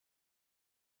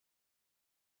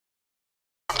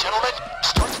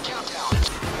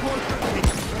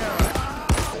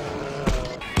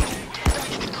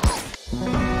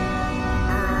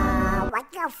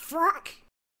back.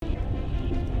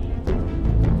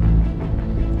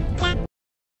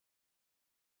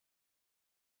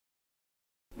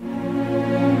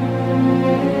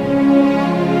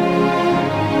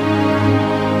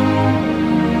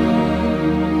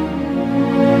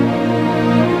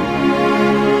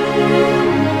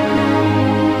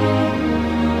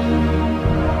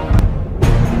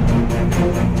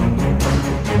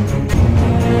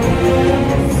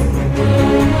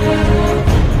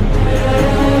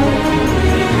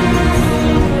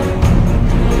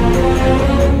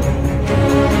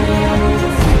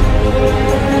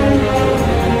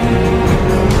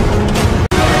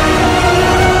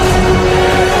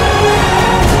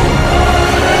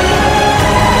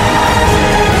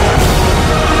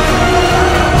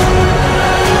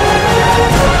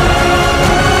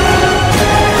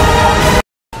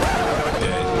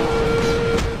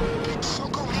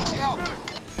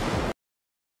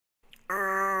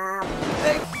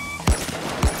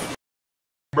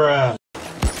 Bruh.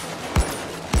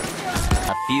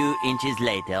 A few inches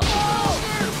later.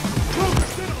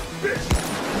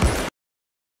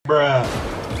 Bruh.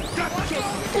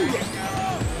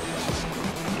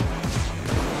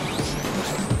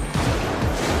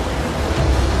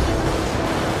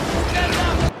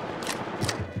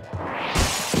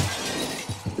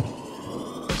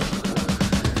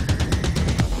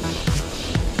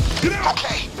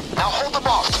 Okay, now hold them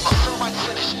off till the thermite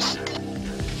finishes.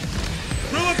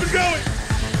 Roll up and going!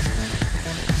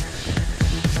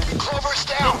 Clover's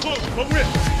down. Over it!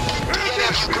 Get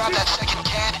after you grab that second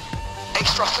can.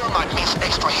 Extra thermite means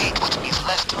extra heat, which means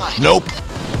less time. Nope.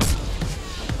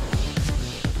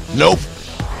 Nope.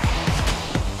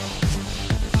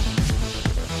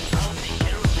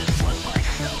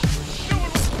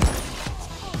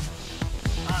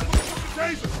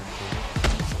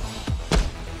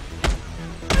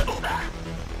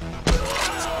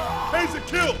 Taser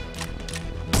kill!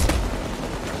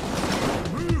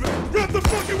 Grab the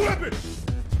fucking weapon!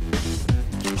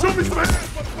 Show me some hands,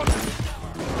 motherfucker!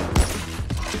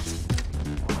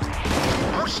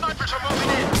 More snipers are moving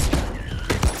in.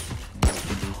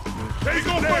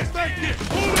 Taser on first aid kit!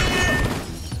 Hold it!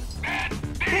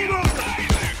 Hold on!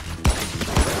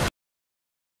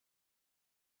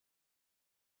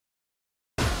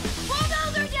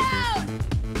 Bulldozer down!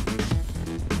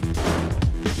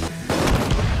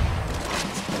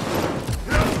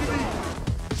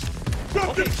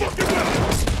 Drop this fucking weapon!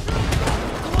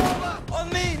 Clover, on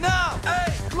me now! Hey,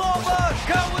 Clover,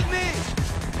 come with me!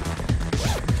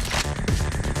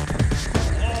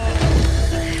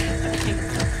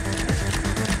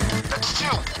 That's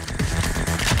two.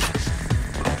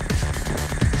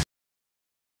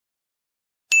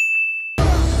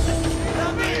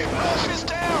 Wolf is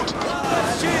down.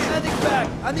 Shit, medic back!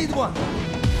 I need one!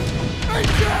 Hey,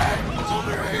 Dad!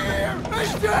 Over here! Hey,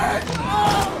 Dad!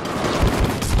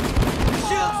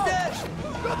 Shield's dead!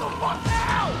 Get the fuck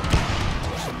out!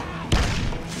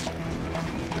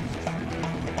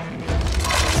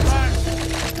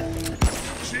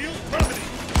 Shield remedy!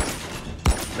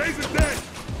 Taser dead!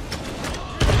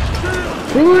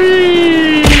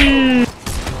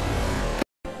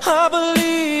 I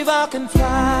believe I can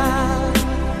fly.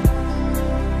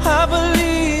 I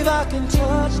believe I can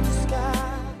touch the sky.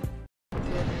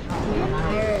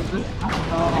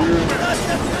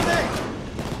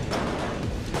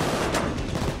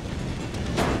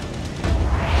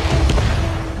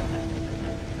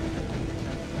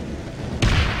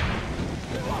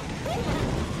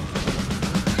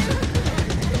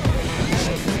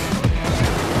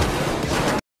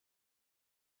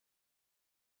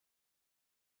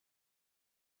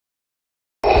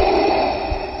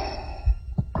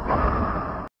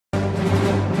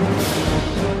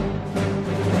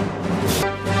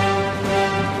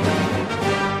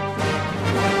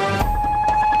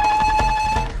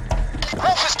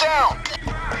 Wolf is down.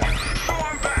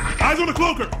 Eyes on the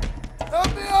cloaker!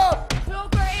 Help me up!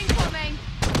 Cloaker incoming!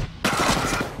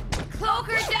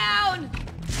 Cloaker down!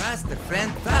 Faster,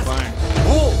 friend, faster!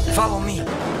 Oh, follow me!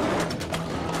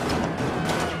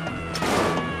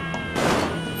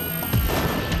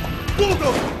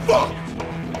 Bulldozer! Fuck!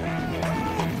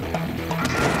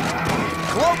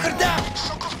 Cloaker down!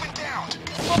 Soko's been downed.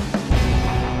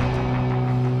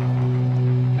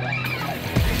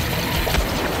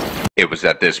 It was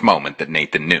at this moment that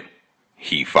Nathan knew.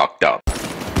 He fucked up.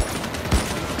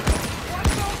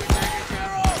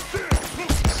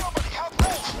 Somebody help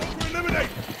Wolf. Eliminate!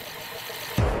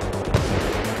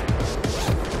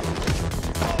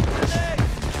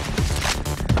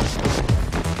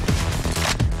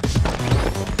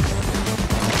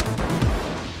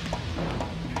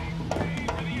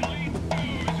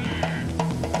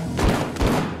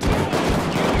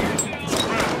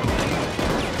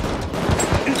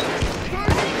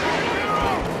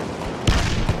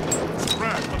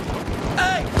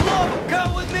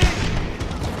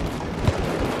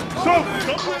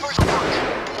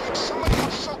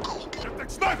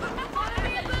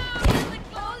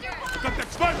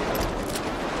 Sniper!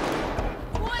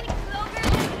 One clover and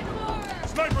a quarter.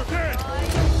 Sniper dead!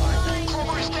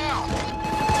 Clover is down.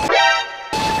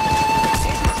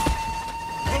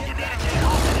 Clover down!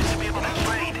 Hostages to be able to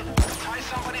trade. Tie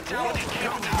somebody down with your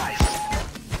cable ties.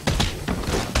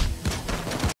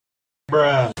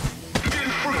 Bruh.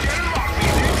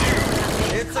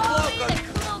 It's a cloaker.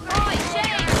 Right,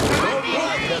 Shane.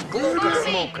 The cloaker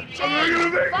smoker.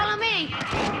 Follow me.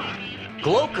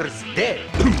 Cloaker's dead.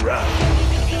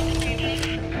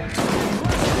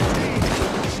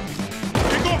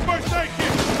 Kick off first aid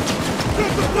kit!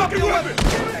 Drop the fucking weapon!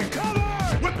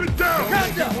 Weapon down!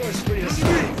 Hands up.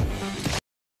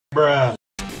 Bruh.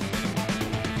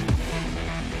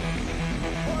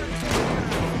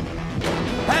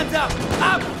 Hands up.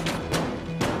 Up.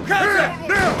 Hands up. Down!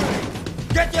 Down!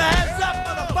 Get your hands up,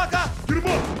 motherfucker. Get him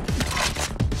up!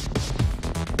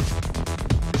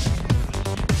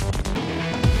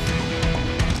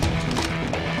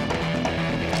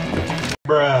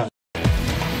 Bruh.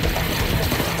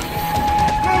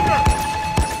 Clover!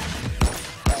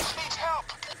 Needs help.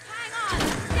 Hang on.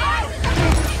 There's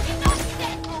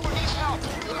Clover needs help.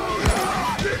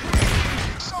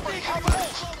 Somebody help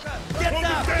Wolf. Get Clover's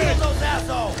down. dead. Kill those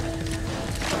assholes.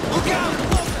 Look out.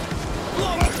 Cloaker.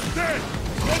 Cloaker. Clover's dead!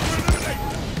 Clover eliminate!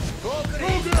 Cloaker.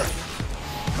 Clover!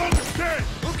 Clover's dead!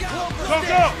 Look out. Look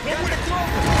out! Look with it!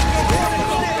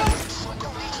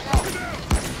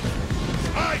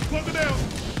 Alright, Clover down!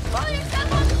 Pull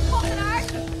yourself on the fucking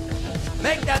arse.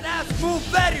 Make that ass move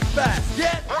very fast.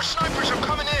 Get. More snipers are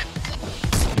coming in.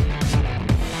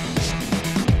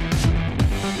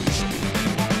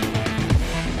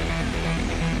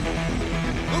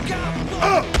 Look out.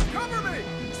 Up! Cover me.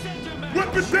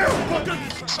 Weapon down, fucker!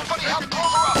 Somebody help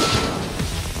Clover up.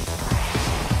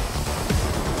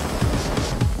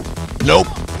 Nope.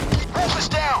 Wolf is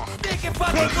down. Take it,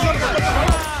 fucking Look Cloaker. down.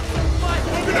 Fight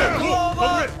Look down. Clover.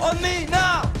 Look. On me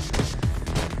now.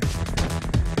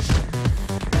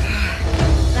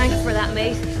 Thanks for that,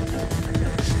 mate.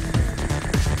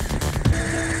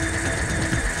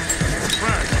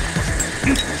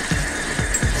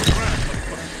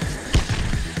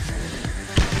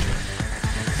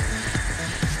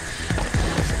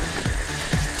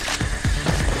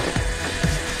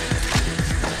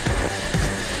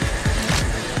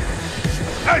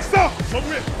 Hey, stop! Come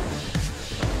with!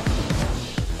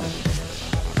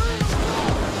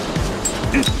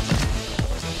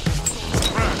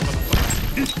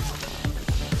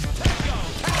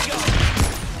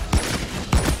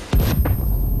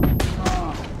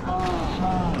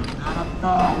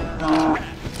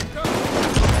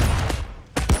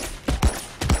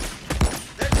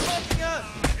 They're smoking us.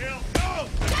 Hell no!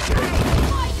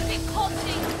 Why you big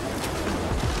cussy?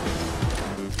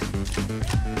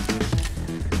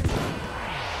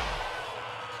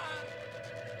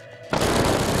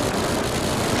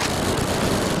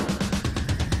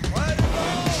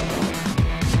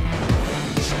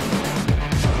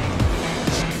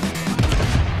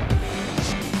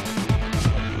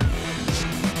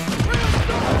 Where to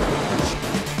go?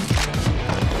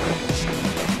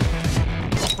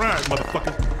 Surprise,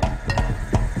 motherfucker!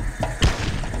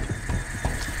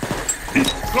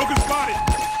 Cloaker spotted!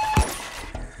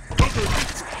 Cloaker!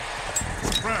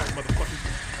 Surprise, motherfucker!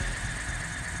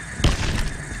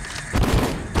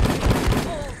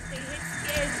 Oh, they hit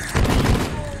skids.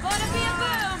 Gonna be a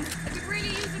boom. I could really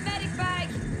use a medic bag.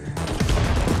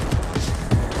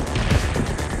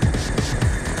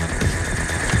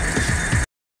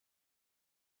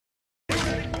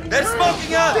 They're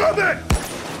smoking us. Drop it!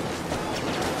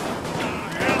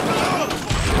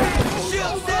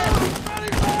 Shield down.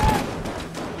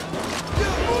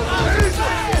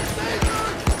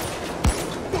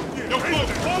 Yo,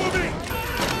 Cloaker, follow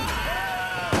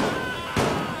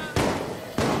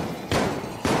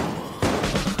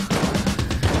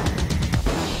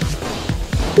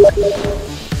me!